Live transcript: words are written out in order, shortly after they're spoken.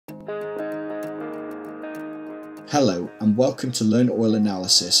Hello and welcome to Learn Oil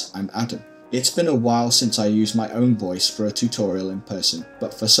Analysis. I'm Adam. It's been a while since I used my own voice for a tutorial in person,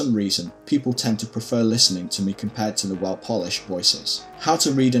 but for some reason, people tend to prefer listening to me compared to the well-polished voices. How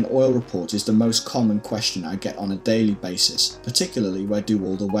to read an oil report is the most common question I get on a daily basis, particularly where do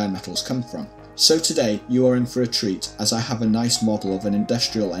all the wear metals come from. So today you are in for a treat, as I have a nice model of an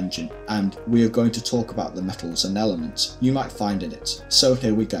industrial engine and we are going to talk about the metals and elements you might find in it. So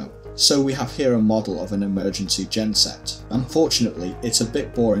here we go. So we have here a model of an emergency genset. Unfortunately, it's a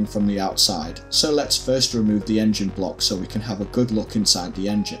bit boring from the outside, so let's first remove the engine block so we can have a good look inside the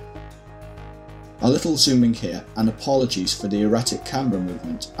engine. A little zooming here, and apologies for the erratic camera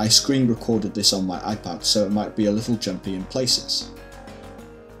movement. I screen recorded this on my iPad, so it might be a little jumpy in places.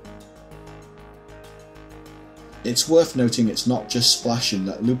 It's worth noting it's not just splashing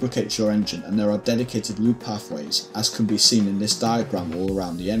that lubricates your engine, and there are dedicated lube pathways, as can be seen in this diagram all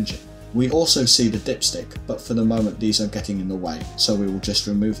around the engine. We also see the dipstick, but for the moment these are getting in the way, so we will just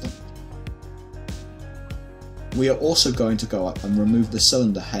remove them. We are also going to go up and remove the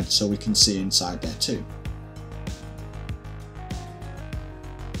cylinder head so we can see inside there too.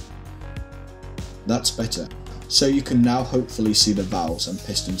 That's better, so you can now hopefully see the valves and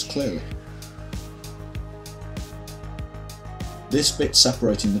pistons clearly. This bit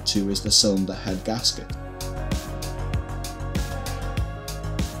separating the two is the cylinder head gasket.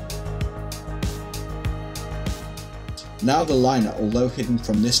 Now the liner, although hidden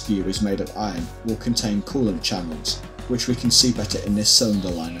from this view, is made of iron, will contain coolant channels, which we can see better in this cylinder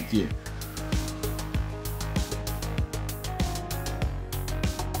liner view.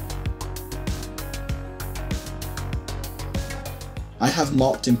 I have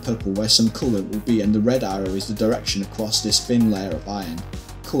marked in purple where some coolant will be, and the red arrow is the direction across this thin layer of iron.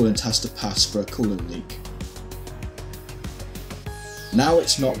 Coolant has to pass for a coolant leak. Now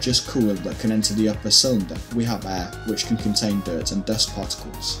it's not just coolant that can enter the upper cylinder, we have air, which can contain dirt and dust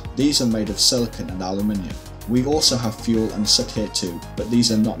particles. These are made of silicon and aluminium. We also have fuel and soot here too, but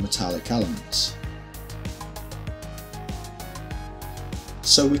these are not metallic elements.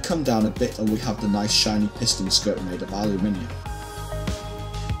 So we come down a bit and we have the nice shiny piston skirt made of aluminium.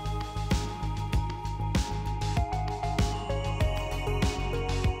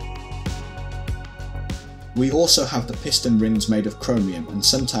 We also have the piston rings made of chromium and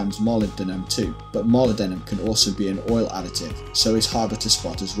sometimes molybdenum too, but molybdenum can also be an oil additive, so it's harder to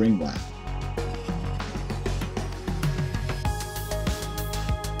spot as ring wear.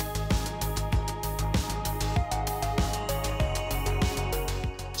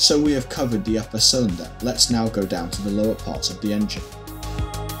 So we have covered the upper cylinder, let's now go down to the lower parts of the engine.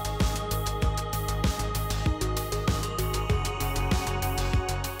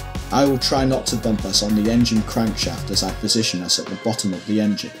 I will try not to bump us on the engine crankshaft as I position us at the bottom of the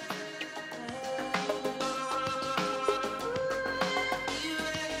engine.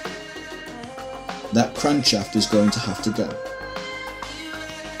 That crankshaft is going to have to go.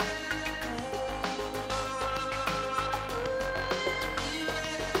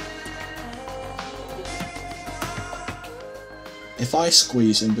 If I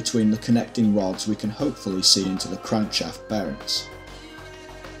squeeze in between the connecting rods, we can hopefully see into the crankshaft bearings.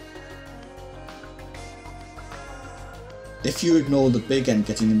 If you ignore the big end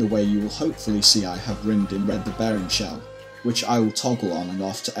getting in the way, you will hopefully see I have ringed in red the bearing shell, which I will toggle on and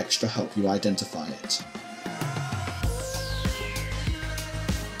off to extra help you identify it.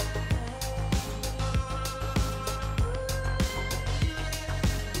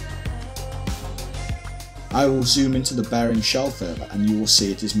 I will zoom into the bearing shell further and you will see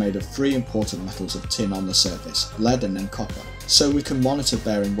it is made of three important metals of tin on the surface, lead and then copper, so we can monitor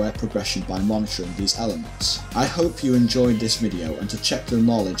bearing wear progression by monitoring these elements. I hope you enjoyed this video, and to check your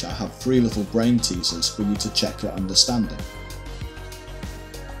knowledge I have 3 little brain teasers for you to check your understanding.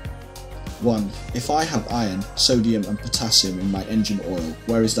 1. If I have iron, sodium and potassium in my engine oil,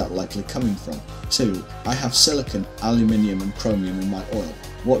 where is that likely coming from? 2. I have silicon, aluminium and chromium in my oil.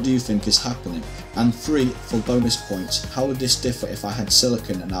 What do you think is happening? And 3, for bonus points, how would this differ if I had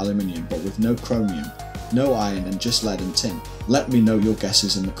silicon and aluminium but with no chromium, no iron and just lead and tin? Let me know your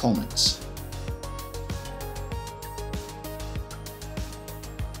guesses in the comments.